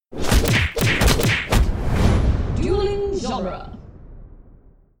genre.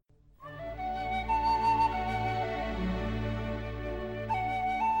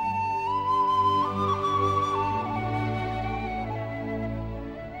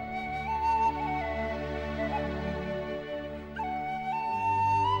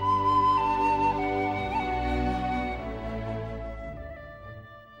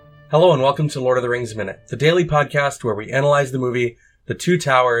 Hello and welcome to Lord of the Rings Minute, the daily podcast where we analyze the movie The Two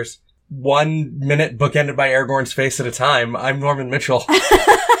Towers, 1 minute bookended by Aragorn's face at a time. I'm Norman Mitchell.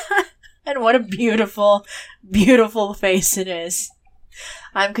 And what a beautiful, beautiful face it is.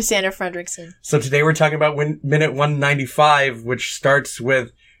 I'm Cassandra Fredrickson. So today we're talking about minute 195, which starts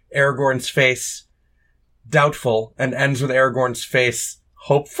with Aragorn's face doubtful and ends with Aragorn's face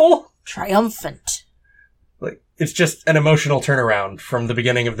hopeful? Triumphant. Like, it's just an emotional turnaround from the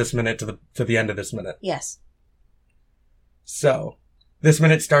beginning of this minute to the end of this minute. Yes. So, this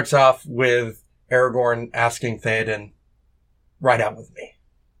minute starts off with Aragorn asking Theoden, ride out with me.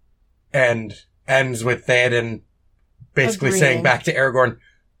 And ends with Theoden basically Agreeing. saying back to Aragorn,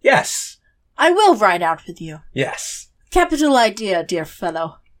 yes. I will ride out with you. Yes. Capital idea, dear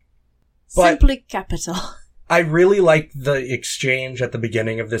fellow. But- Simply capital. I really like the exchange at the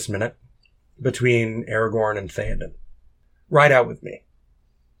beginning of this minute between Aragorn and Theoden. Ride out with me.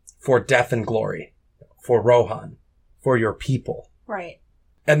 For death and glory. For Rohan. For your people. Right.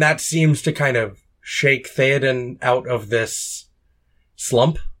 And that seems to kind of shake Theoden out of this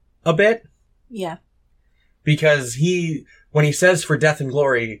slump a bit. Yeah. Because when he says for death and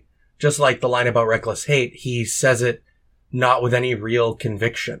glory, just like the line about reckless hate, he says it not with any real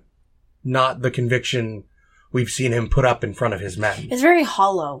conviction. Not the conviction we've seen him put up in front of his men. It's very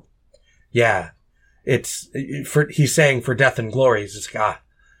hollow. Yeah. He's saying for death and glory, he's just,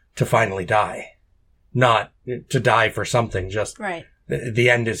 to finally die. Not to die for something, just Right. the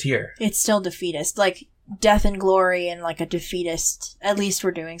end is here. It's still defeatist. Like, death and glory and like a defeatist, at least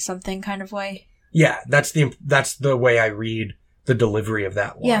we're doing something kind of way. Yeah, that's the way I read the delivery of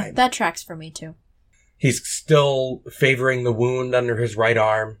that line. Yeah, that tracks for me too. He's still favoring the wound under his right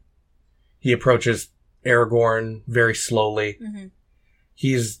arm. He approaches Aragorn very slowly. Mm-hmm.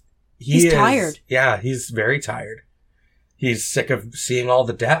 He's tired. Yeah, he's very tired. He's sick of seeing all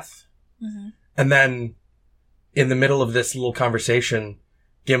the death. Mm-hmm. And then, in the middle of this little conversation,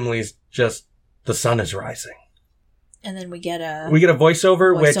 Gimli's just, the sun is rising. And then we get a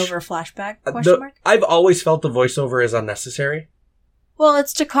voiceover, which... flashback, question mark? I've always felt the voiceover is unnecessary. Well,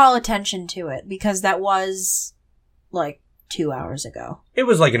 it's to call attention to it, because that was, like, 2 hours ago. It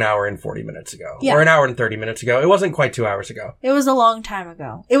was like an hour and 40 minutes ago. Yeah. Or an hour and 30 minutes ago. It wasn't quite 2 hours ago. It was a long time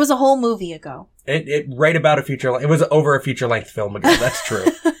ago. It was a whole movie ago. It right about a feature length. It was over a feature-length film ago. That's true.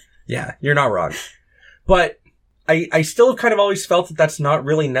 Yeah, you're not wrong. But I still kind of always felt that that's not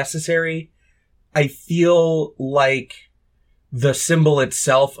really necessary. I feel like the symbol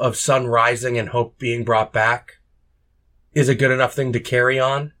itself of sun rising and hope being brought back is a good enough thing to carry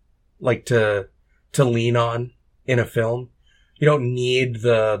on, like to lean on in a film. You don't need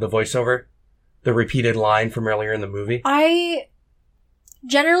the voiceover, the repeated line from earlier in the movie.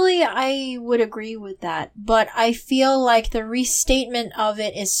 Generally, I would agree with that, but I feel like the restatement of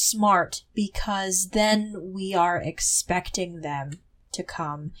it is smart, because then we are expecting them to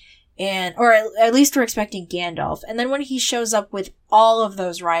come. Or at least we're expecting Gandalf. And then when he shows up with all of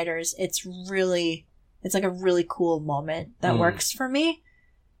those riders, it's like a really cool moment that works for me.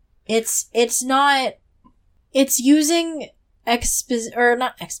 It's using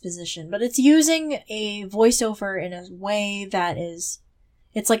not exposition, but it's using a voiceover in a way that is,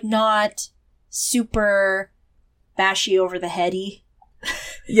 it's like not super bashy over the heady.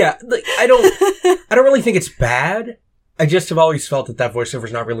 Yeah, like, I don't really think it's bad. I just have always felt that voiceover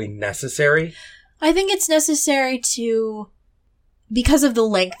is not really necessary. I think it's necessary because of the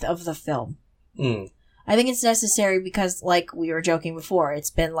length of the film. I think it's necessary because, like we were joking before,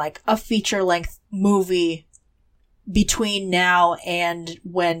 it's been like a feature-length movie between now and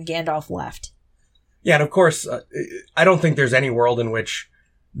when Gandalf left. Yeah, and of course, I don't think there's any world in which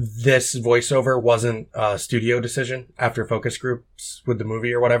this voiceover wasn't a studio decision after focus groups with the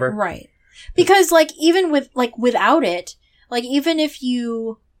movie or whatever. Right. Because, like, even without it, like, even if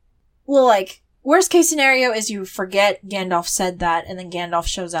you, well, like, worst case scenario is you forget Gandalf said that, and then Gandalf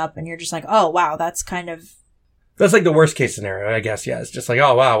shows up, and you're just like, oh, wow, that's kind of... That's like the worst case scenario, I guess, yeah. It's just like,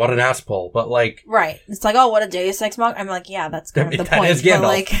 oh, wow, what an ass-pull. But, like... Right. It's like, oh, what a Deus Ex Machina. I'm like, yeah, that's kind of the that point. is Gandalf. But,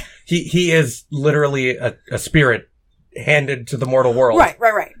 like... He is literally a spirit handed to the mortal world. Right.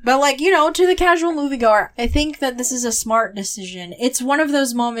 But, like, you know, to the casual moviegoer, I think that this is a smart decision. It's one of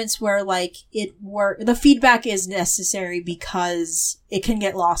those moments where, like, the feedback is necessary because it can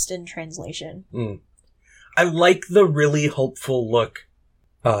get lost in translation. I like the really hopeful look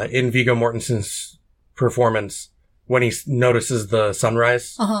in Viggo Mortensen's performance when he notices the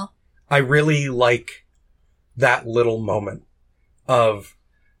sunrise. Uh-huh. I really like that little moment of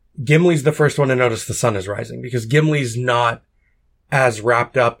Gimli's the first one to notice the sun is rising, because Gimli's not as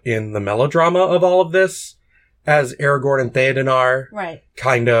wrapped up in the melodrama of all of this as Aragorn and Theoden are. Right.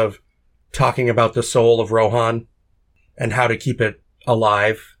 Kind of talking about the soul of Rohan and how to keep it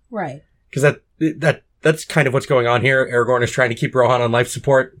alive. Right. Because that's kind of what's going on here. Aragorn is trying to keep Rohan on life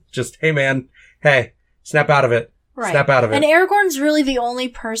support. Just, hey man, hey, snap out of it. Right. Snap out of it. And Aragorn's really the only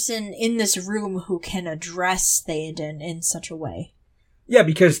person in this room who can address Theoden in such a way. Yeah,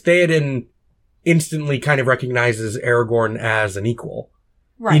 because Theoden instantly kind of recognizes Aragorn as an equal.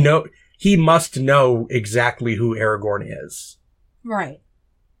 Right. He must know exactly who Aragorn is. Right.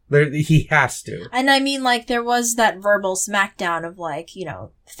 He has to. And I mean, like, there was that verbal smackdown of, like, you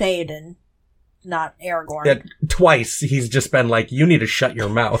know, Theoden, not Aragorn. Yeah, twice he's just been like, you need to shut your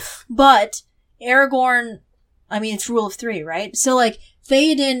mouth. But Aragorn, I mean, it's rule of three, right? So, like,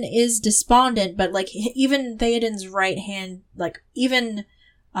 Theoden is despondent, but, like, even Theoden's right hand, like, even,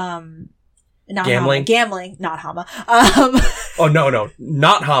 not Gambling? Gambling, not Hama. Oh, no.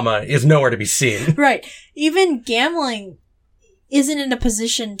 Not Hama is nowhere to be seen. Right. Even Gambling isn't in a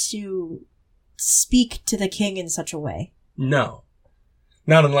position to speak to the king in such a way. No.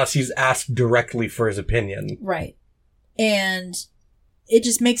 Not unless he's asked directly for his opinion. Right. And it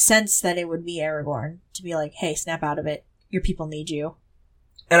just makes sense that it would be Aragorn to be like, hey, snap out of it. Your people need you.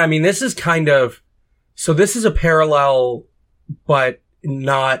 And I mean, this is kind of, so this is a parallel, but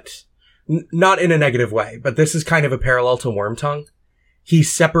not in a negative way, but this is kind of a parallel to Wormtongue. He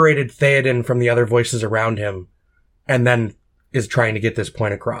separated Theoden from the other voices around him and then is trying to get this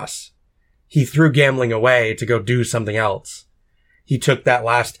point across. He threw Gambling away to go do something else. He took that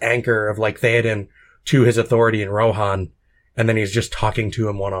last anchor of like Theoden to his authority in Rohan, and then he's just talking to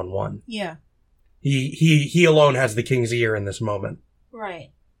him one-on-one. Yeah. He alone has the king's ear in this moment.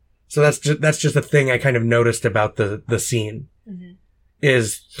 Right. So that's just a thing I kind of noticed about the scene. Mm-hmm.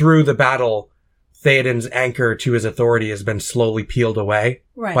 Is through the battle, Theoden's anchor to his authority has been slowly peeled away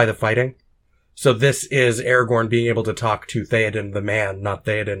by the fighting. So this is Aragorn being able to talk to Theoden the man, not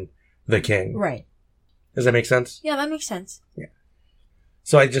Theoden the king. Right. Does that make sense? Yeah, that makes sense. Yeah.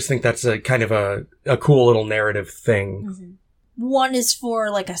 So I just think that's a kind of a cool little narrative thing. Mm-hmm. One is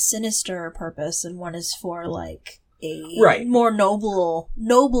for like a sinister purpose, and one is for like a more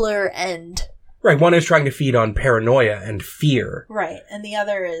nobler end. Right, one is trying to feed on paranoia and fear. Right, and the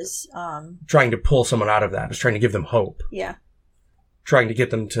other is trying to pull someone out of that. Is trying to give them hope. Yeah. Trying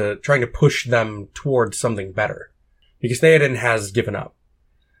to push them towards something better. Because Theoden has given up.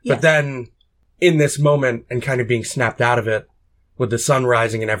 Yes. But then, in this moment, and kind of being snapped out of it, with the sun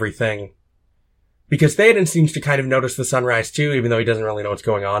rising and everything, because Theoden seems to kind of notice the sunrise too, even though he doesn't really know what's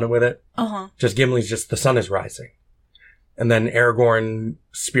going on with it. Uh-huh. Just Gimli's just, the sun is rising. And then Aragorn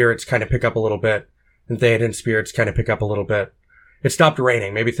spirits kind of pick up a little bit, and Theoden's spirits kind of pick up a little bit. It stopped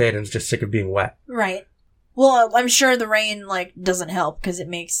raining. Maybe Theoden's just sick of being wet. Right. Well, I'm sure the rain, like, doesn't help, because it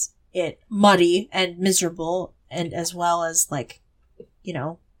makes it muddy and miserable, and as well as, like, you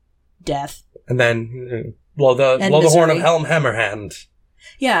know, death. And then, blow the horn of Helm Hammerhand.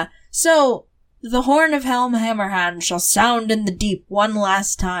 Yeah. So, the horn of Helm Hammerhand shall sound in the deep one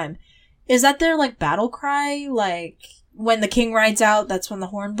last time. Is that their, like, battle cry? Like, when the king rides out, that's when the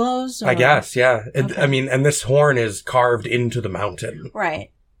horn blows? Or? I guess, yeah. Okay. I mean, and this horn is carved into the mountain.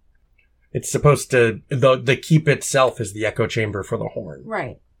 Right. It's supposed to, the keep itself is the echo chamber for the horn.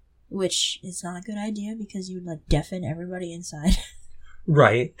 Right. Which is not a good idea because you would, like, deafen everybody inside.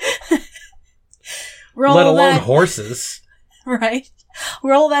 Right. Let alone horses. Right.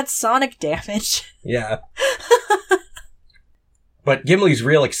 Roll that sonic damage. Yeah. But Gimli's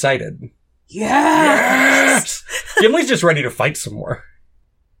real excited. Yes! Gimli's just ready to fight some more.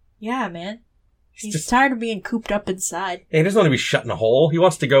 Yeah, man. He's just tired of being cooped up inside. He doesn't want to be shut in a hole. He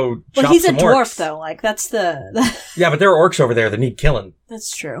wants to go chop some orcs. Well, he's a dwarf, though. Like, that's the... Yeah, but there are orcs over there that need killing.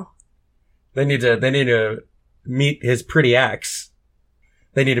 That's true. They need to meet his pretty axe.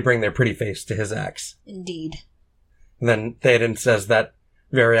 They need to bring their pretty face to his axe. Indeed. And then Theoden says that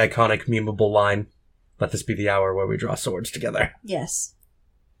very iconic, memeable line, "Let this be the hour where we draw swords together." Yes.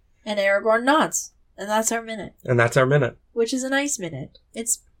 And Aragorn nods. And that's our minute. And that's our minute. Which is a nice minute.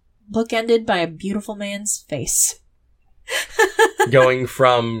 It's bookended by a beautiful man's face. going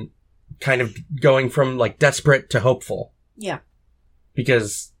from like desperate to hopeful. Yeah.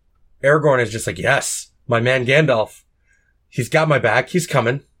 Because Aragorn is just like, yes, my man Gandalf. He's got my back. He's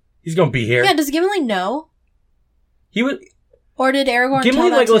coming. He's gonna be here. Yeah, does Gimli know? He would. Or did Aragorn Gimli tell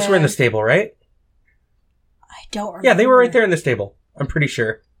and that Legolas to... were in the stable, right? don't remember. Yeah, they were right there in the stable. I'm pretty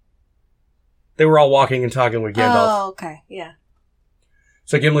sure. They were all walking and talking with Gandalf. Oh, okay. Yeah.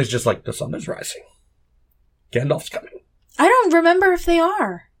 So Gimli's just like, the sun is rising. Gandalf's coming. I don't remember if they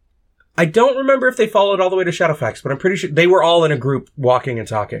are. I don't remember if they followed all the way to Shadowfax, but I'm pretty sure they were all in a group walking and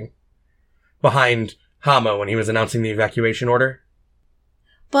talking behind Hama when he was announcing the evacuation order.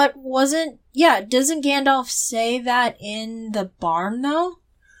 But doesn't Gandalf say that in the barn, though?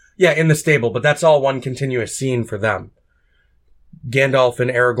 Yeah, in the stable, but that's all one continuous scene for them. Gandalf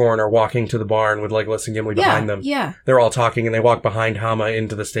and Aragorn are walking to the barn with Legolas and Gimli behind them. Yeah. They're all talking and they walk behind Hama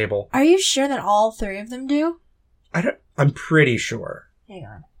into the stable. Are you sure that all three of them do? I'm pretty sure. Hang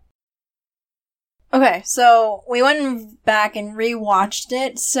on. Okay, so we went back and rewatched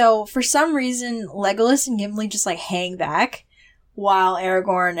it. So for some reason, Legolas and Gimli just like hang back while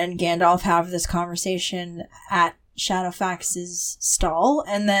Aragorn and Gandalf have this conversation at Shadowfax's stall,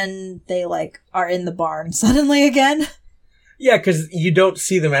 and then they like are in the barn suddenly again. Yeah, because you don't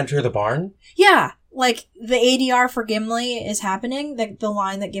see them enter the barn. Yeah, like the ADR for Gimli is happening, the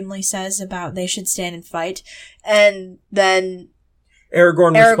line that Gimli says about they should stand and fight, and then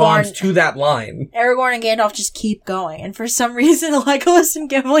Aragorn responds to that line. Aragorn and Gandalf just keep going, and for some reason Legolas and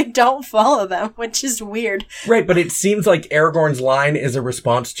Gimli don't follow them, which is weird. Right, but it seems like Aragorn's line is a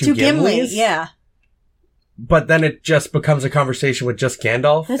response to Gimli's. Gimli, yeah. But then it just becomes a conversation with just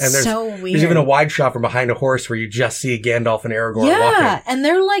Gandalf. That's and so weird. There's even a wide shot from behind a horse where you just see Gandalf and Aragorn walking. Yeah, and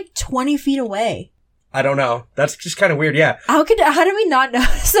they're like 20 feet away. I don't know. That's just kind of weird, yeah. How did we not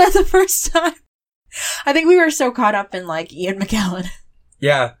notice that the first time? I think we were so caught up in like Ian McKellen.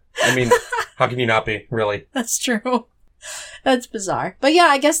 Yeah, I mean, how can you not be, really? That's true. That's bizarre. But yeah,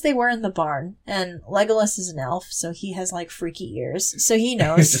 I guess they were in the barn, and Legolas is an elf, so he has like freaky ears, so he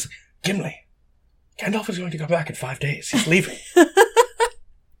knows. He's just, Gimli, Gandalf is going to come back in 5 days. He's leaving.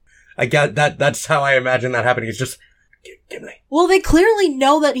 I get that. That's how I imagine that happening. He's just, Gimli. Well, they clearly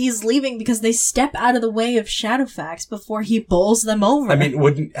know that he's leaving because they step out of the way of Shadowfax before he bowls them over. I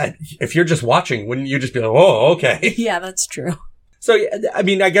mean, if you're just watching, wouldn't you just be like, oh, okay. Yeah, that's true. So, I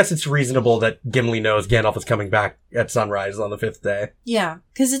mean, I guess it's reasonable that Gimli knows Gandalf is coming back at sunrise on the 5th day. Yeah,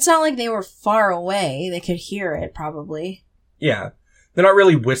 because it's not like they were far away. They could hear it, probably. Yeah. They're not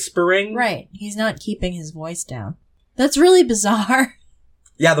really whispering. Right. He's not keeping his voice down. That's really bizarre.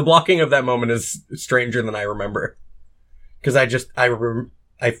 Yeah, the blocking of that moment is stranger than I remember. Because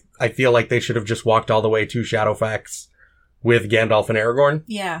I feel like they should have just walked all the way to Shadowfax with Gandalf and Aragorn.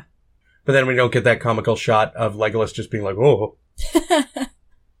 Yeah. But then we don't get that comical shot of Legolas just being like, oh.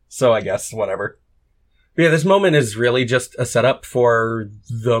 So I guess, whatever. But yeah, this moment is really just a setup for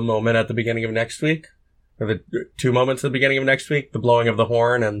the moment at the beginning of next week. Or the 2 moments at the beginning of next week. The blowing of the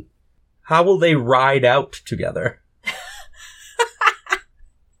horn and how will they ride out together?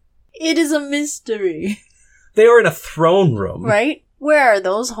 It is a mystery. They are in a throne room. Right? Where are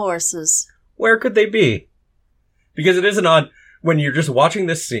those horses? Where could they be? Because it is an odd, when you're just watching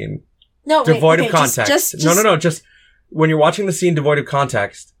this scene, No, devoid wait, of context. No, just when you're watching the scene devoid of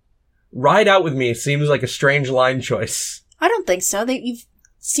context, ride out with me seems like a strange line choice. I don't think so. You've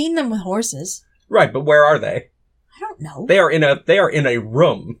seen them with horses. Right, but where are they? I don't know. They are in a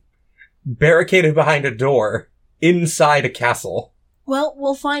room, barricaded behind a door, inside a castle. Well,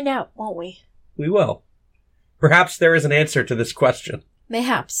 we'll find out, won't we? We will. Perhaps there is an answer to this question.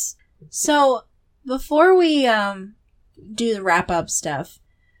 Mayhaps. So, before we do the wrap-up stuff,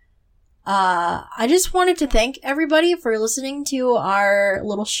 I just wanted to thank everybody for listening to our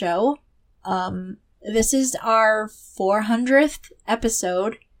little show. This is our 400th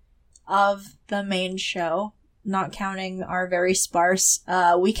episode of the main show, not counting our very sparse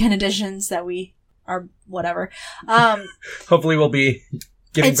weekend editions that we are whatever. Hopefully we'll be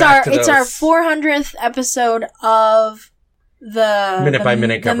getting back to those. It's our 400th episode of the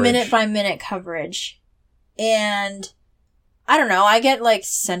minute-by-minute coverage. And I don't know, I get like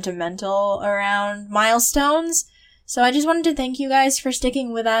sentimental around milestones. So I just wanted to thank you guys for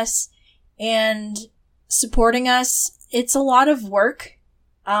sticking with us and supporting us. It's a lot of work.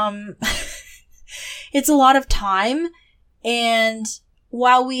 It's a lot of time. And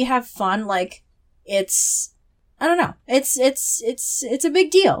while we have fun, like, I don't know. It's a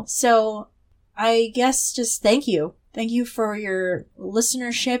big deal. So I guess just thank you. Thank you for your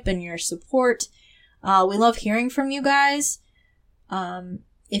listenership and your support. We love hearing from you guys.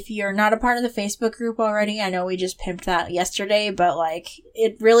 If you're not a part of the Facebook group already, I know we just pimped that yesterday, but like,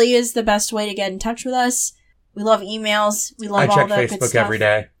 it really is the best way to get in touch with us. We love emails. We love all the good stuff. I check Facebook every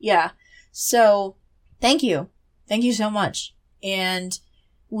day. Yeah. So, thank you. Thank you so much. And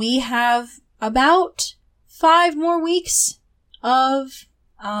we have about 5 more weeks of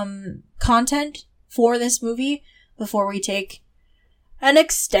content for this movie before we take an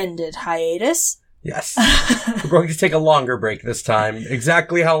extended hiatus. Yes. We're going to take a longer break this time.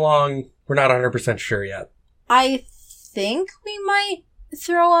 Exactly how long, we're not 100% sure yet. I think we might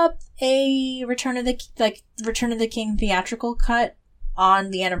throw up a Return of the King theatrical cut on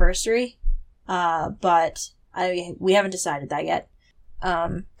the anniversary. But we haven't decided that yet.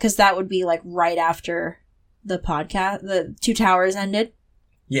 'Cause that would be like right after the podcast, the Two Towers ended.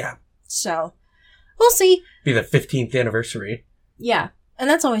 Yeah. So, we'll see. Be the 15th anniversary. Yeah. And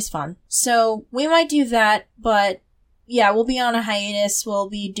that's always fun. So, we might do that, but yeah, we'll be on a hiatus. We'll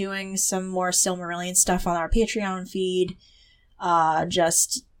be doing some more Silmarillion stuff on our Patreon feed.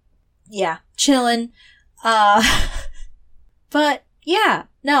 Just, yeah, chilling. But, yeah,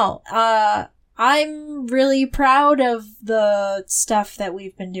 no, I'm really proud of the stuff that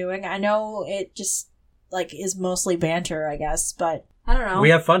we've been doing. I know it just, like, is mostly banter, I guess, but I don't know. We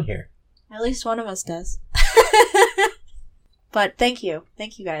have fun here. At least one of us does. But thank you.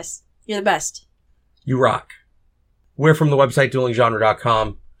 Thank you, guys. You're the best. You rock. We're from the website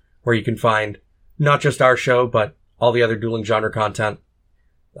duelinggenre.com, where you can find not just our show, but all the other dueling genre content,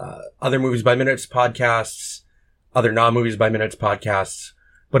 other Movies by Minutes podcasts, other non-Movies by Minutes podcasts.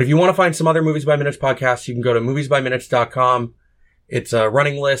 But if you want to find some other Movies by Minutes podcasts, you can go to moviesbyminutes.com. It's a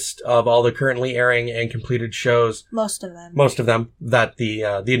running list of all the currently airing and completed shows. Most of them. Most of them that the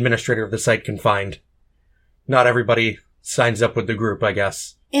administrator of the site can find. Not everybody signs up with the group, I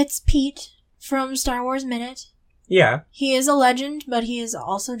guess. It's Pete from Star Wars Minute. Yeah. He is a legend, but he is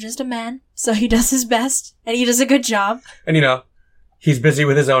also just a man. So he does his best, and he does a good job. And he's busy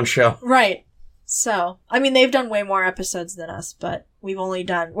with his own show. Right. So, I mean, they've done way more episodes than us, but we're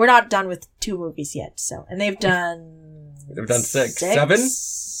not done with 2 movies yet, so. And they've done 6? 7?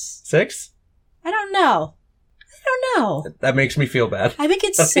 6? I don't know. That makes me feel bad. I think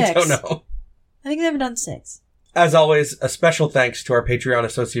it's 6. I don't know. I think they've done 6. As always, a special thanks to our Patreon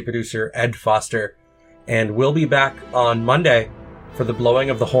associate producer, Ed Foster. And we'll be back on Monday for the blowing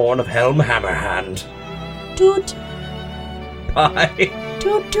of the horn of Helm Hammerhand. Toot. Bye.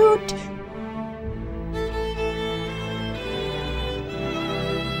 Toot toot.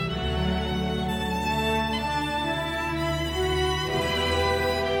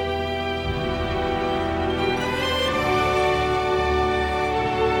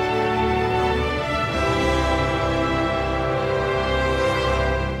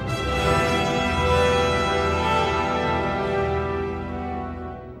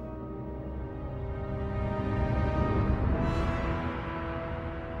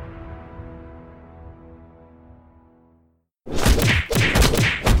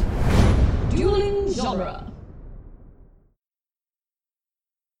 Dueling Genre.